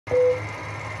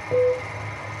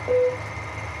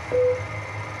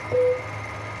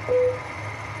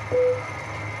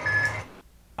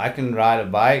I can ride a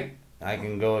bike. I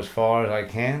can go as far as I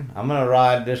can. I'm gonna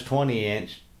ride this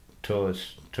 20-inch till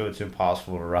it's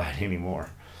impossible to ride anymore.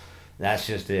 That's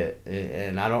just it.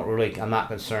 And I don't really. I'm not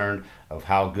concerned of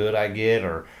how good I get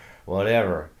or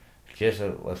whatever. Just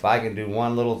if I can do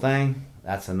one little thing,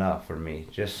 that's enough for me.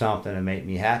 Just something to make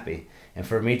me happy. And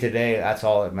for me today, that's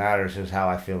all that matters is how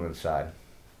I feel inside.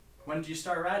 When did you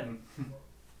start riding?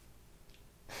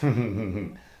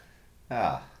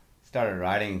 Started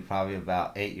riding probably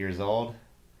about 8 years old.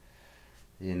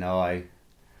 You know, I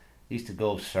used to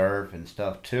go surf and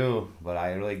stuff too, but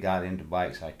I really got into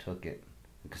bikes. I took it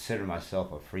and considered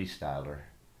myself a freestyler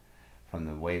from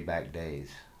the way back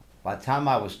days. By the time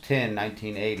I was 10,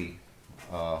 1980,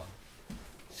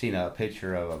 seen a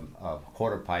picture of a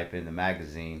quarter pipe in the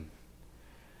magazine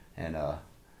and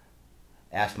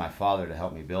asked my father to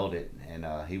help me build it, and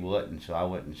he wouldn't, so I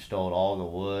went and stole all the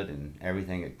wood and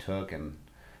everything it took, and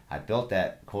I built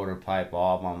that quarter pipe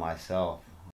all by myself.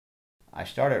 I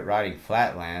started riding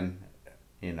flatland,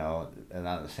 you know, and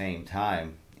at the same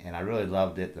time, and I really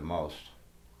loved it the most.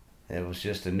 It was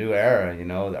just a new era, you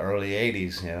know, the early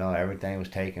 80s, you know, everything was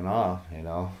taking off, you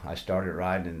know. I started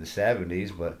riding in the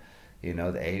 70s, but, you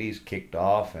know, the 80s kicked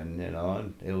off and, you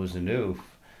know, it was a new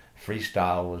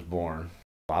freestyle was born.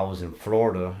 I was in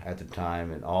Florida at the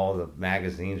time and all the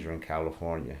magazines were in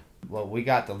California. Well, we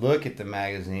got to look at the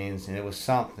magazines and it was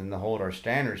something to hold our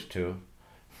standards to.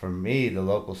 For me, the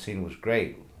local scene was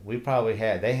great.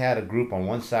 They had a group on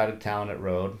one side of town that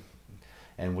rode,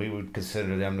 and we would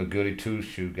consider them the goody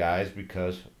two-shoe guys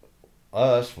because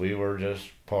we were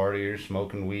just partiers,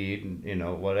 smoking weed, and, you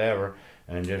know, whatever,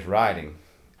 and just riding.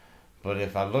 But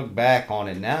if I look back on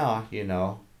it now, you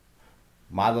know,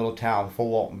 my little town, Fort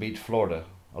Walton Beach, Florida,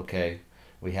 okay,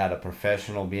 we had a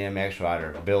professional BMX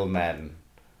rider, Bill Madden.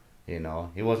 You know,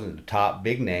 he wasn't the top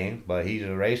big name, but he's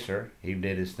a racer. He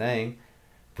did his thing.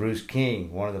 Bruce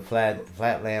King, one of the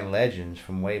flatland legends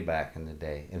from way back in the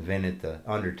day, invented the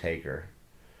Undertaker.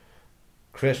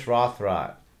 Chris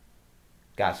Rothrock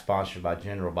got sponsored by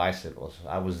General Bicycles.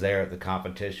 I was there at the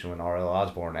competition when R.L.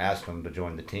 Osborne asked him to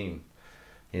join the team.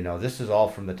 You know, this is all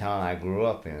from the town I grew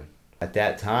up in. At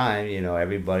that time, you know,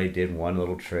 everybody did one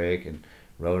little trick and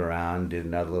rode around and did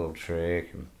another little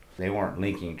trick. And they weren't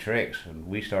linking tricks, and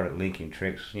we started linking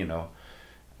tricks, you know,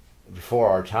 before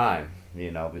our time,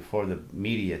 you know, before the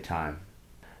media time.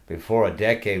 Before a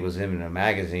decade was in a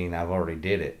magazine, I've already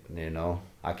did it, you know.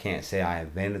 I can't say I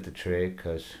invented the trick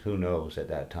because who knows at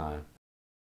that time.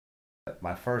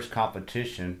 My first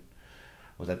competition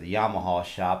was at the Yamaha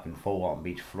shop in Fort Walton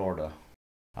Beach, Florida.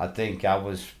 I think I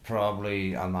was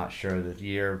probably, I'm not sure, the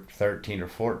year 13 or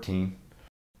 14.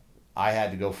 I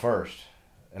had to go first.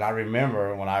 And I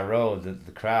remember when I rode that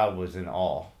the crowd was in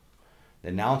awe. The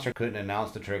announcer couldn't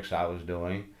announce the tricks I was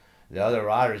doing. The other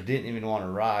riders didn't even want to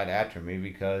ride after me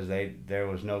because there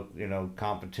was no, you know,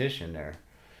 competition there.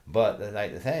 But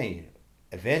like the thing,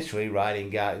 eventually riding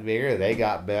got bigger, they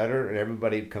got better, and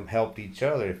everybody helped each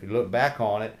other. If you look back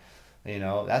on it, you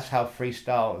know, that's how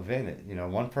freestyle invented. You know,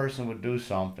 one person would do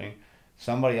something,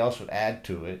 somebody else would add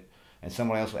to it, and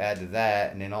somebody else would add to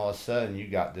that, and then all of a sudden you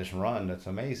got this run that's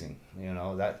amazing. You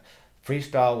know, that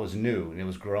freestyle was new and it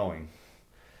was growing.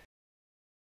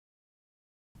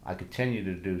 I continued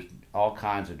to do all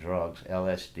kinds of drugs,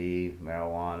 LSD,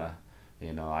 marijuana.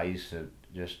 You know, I used to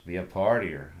just be a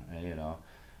partier, you know.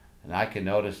 And I could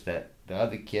notice that the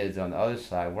other kids on the other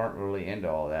side weren't really into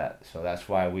all that. So that's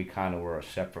why we kind of were a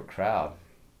separate crowd.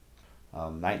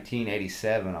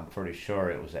 1987, I'm pretty sure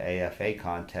it was an AFA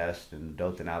contest in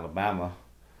Dothan, Alabama.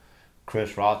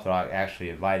 Chris Rothrock actually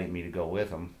invited me to go with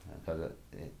him because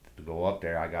to go up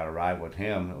there, I got to ride with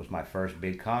him. It was my first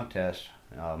big contest.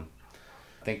 I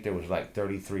think there was like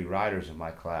 33 riders in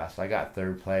my class. I got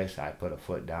third place. I put a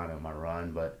foot down in my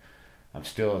run, but I'm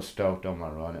still stoked on my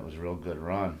run. It was a real good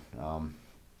run.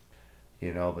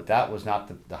 You know, but that was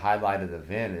not the highlight of the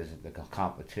event, is the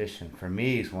competition. For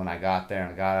me, is when I got there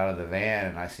and got out of the van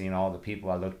and I seen all the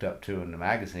people I looked up to in the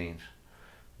magazines.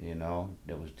 You know,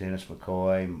 there was Dennis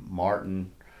McCoy,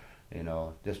 Martin, you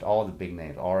know, just all the big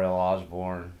names. R.L.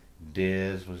 Osborne,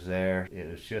 Diz was there.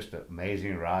 It was just an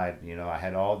amazing ride. You know, I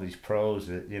had all these pros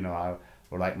that, you know,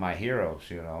 were like my heroes,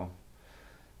 you know.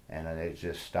 And they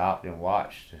just stopped and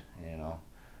watched, you know.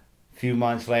 A few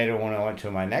months later, when I went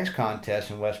to my next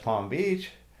contest in West Palm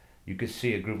Beach, you could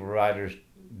see a group of riders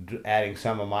adding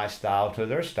some of my style to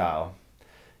their style.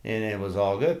 And it was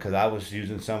all good because I was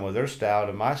using some of their style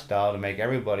to my style to make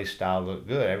everybody's style look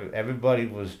good. Everybody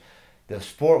was, the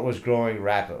sport was growing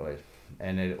rapidly.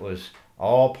 And it was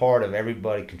all part of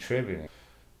everybody contributing.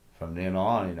 From then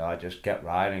on, you know, I just kept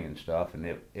riding and stuff, and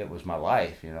it was my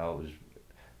life, you know. It was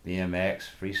BMX,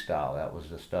 freestyle, that was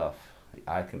the stuff.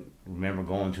 I can remember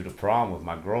going to the prom with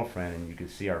my girlfriend, and you could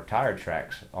see our tire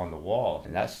tracks on the wall.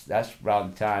 And that's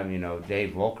around the time, you know,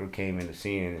 Dave Volker came in the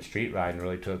scene and the street riding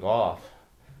really took off.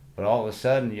 But all of a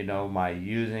sudden, you know, my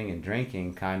using and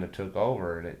drinking kind of took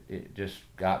over, and it just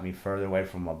got me further away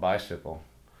from my bicycle.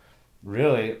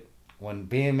 Really, when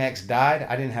BMX died,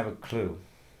 I didn't have a clue.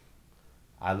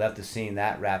 I left the scene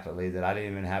that rapidly that I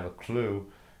didn't even have a clue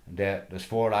that the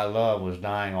sport I love was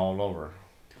dying all over.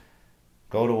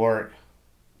 Go to work,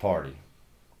 party.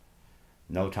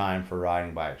 No time for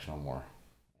riding bikes no more.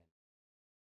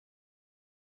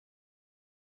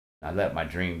 I let my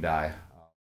dream die.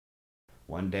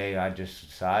 One day I just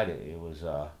decided, it was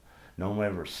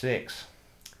November 6,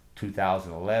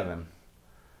 2011,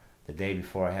 the day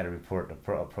before I had to report to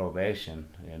probation.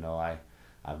 You know, I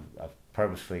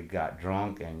purposely got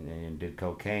drunk and did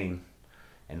cocaine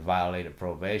and violated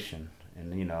probation.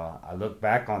 And, you know, I look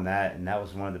back on that, and that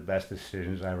was one of the best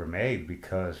decisions I ever made,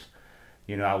 because,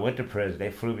 you know, I went to prison.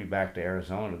 They flew me back to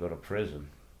Arizona to go to prison.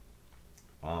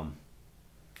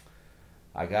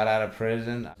 I got out of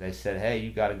prison. They said, hey,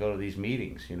 you got to go to these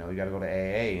meetings. You know, you got to go to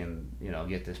AA and, you know,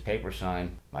 get this paper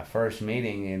signed. My first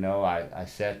meeting, you know, I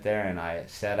sat there and I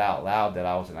said out loud that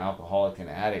I was an alcoholic and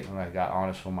addict, and I got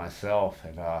honest with myself.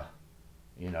 And,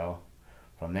 you know,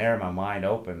 from there my mind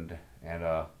opened, and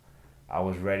I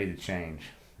was ready to change.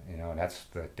 You know, that's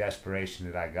the desperation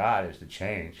that I got, is to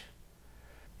change.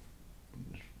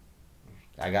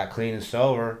 I got clean and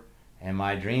sober, and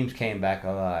my dreams came back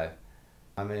alive.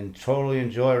 I mean, totally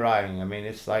enjoy riding. I mean,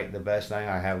 it's like the best thing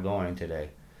I have going today.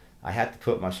 I had to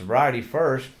put my sobriety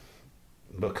first,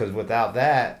 because without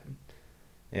that,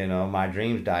 you know, my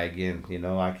dreams die again. You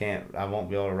know, I won't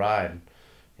be able to ride.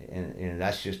 And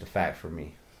that's just a fact for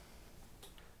me.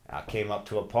 I came up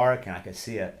to a park, and I could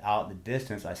see it out in the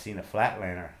distance. I seen a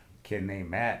flatlander, a kid named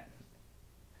Matt.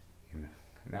 And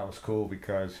that was cool,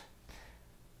 because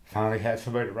finally had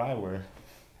somebody to ride with.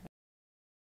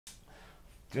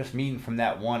 Just meeting from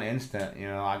that one instant, you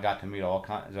know, I got to meet all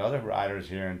kinds of other riders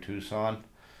here in Tucson,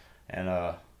 and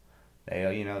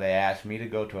they, you know, they asked me to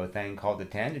go to a thing called the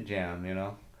Tangent Jam. You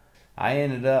know, I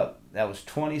ended up, that was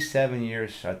 27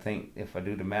 years, I think, if I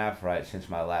do the math right, since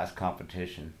my last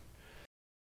competition.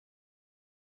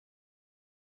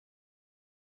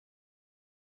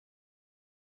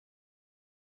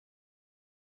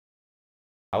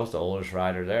 I was the oldest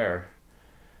rider there,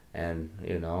 and,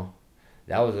 you know,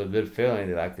 that was a good feeling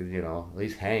that I could, you know, at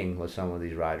least hang with some of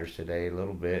these riders today a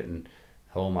little bit and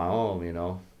hold my own. You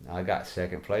know, I got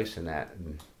second place in that,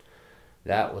 and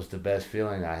that was the best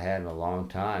feeling I had in a long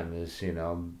time, is, you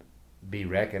know, be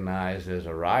recognized as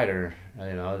a rider.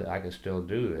 You know, that I can still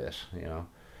do this, you know.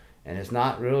 And it's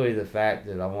not really the fact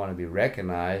that I want to be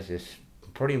recognized, it's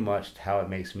pretty much how it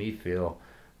makes me feel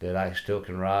that I still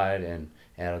can ride and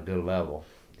at a good level.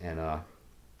 And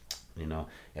you know,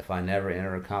 if I never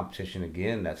enter a competition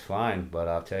again, that's fine, but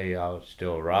I'll tell you, I'll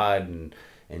still ride and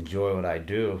enjoy what I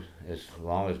do, as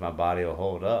long as my body will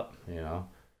hold up, you know.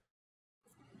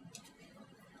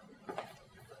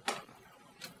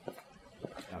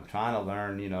 I'm trying to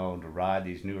learn, you know, to ride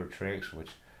these newer tricks,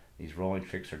 which these rolling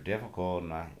tricks are difficult,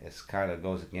 and it kind of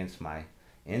goes against my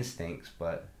instincts,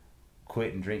 but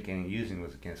quitting drinking and using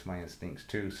was against my instincts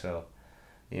too, so,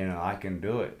 you know, I can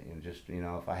do it. And just, you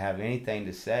know, if I have anything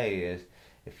to say, is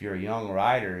if you're a young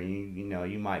rider and you know,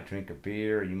 you might drink a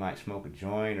beer, or you might smoke a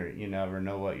joint, or you never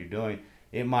know what you're doing,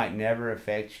 it might never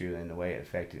affect you in the way it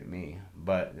affected me,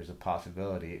 but there's a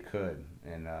possibility it could,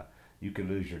 and you could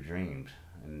lose your dreams.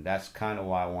 And that's kind of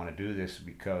why I want to do this,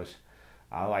 because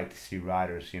I like to see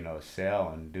riders, you know, excel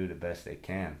and do the best they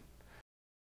can.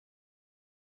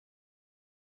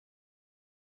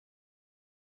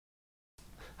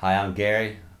 Hi, I'm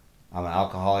Gary. I'm an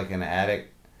alcoholic and an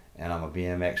addict, and I'm a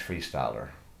BMX freestyler.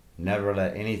 Never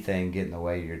let anything get in the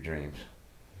way of your dreams.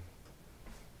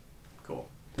 Cool.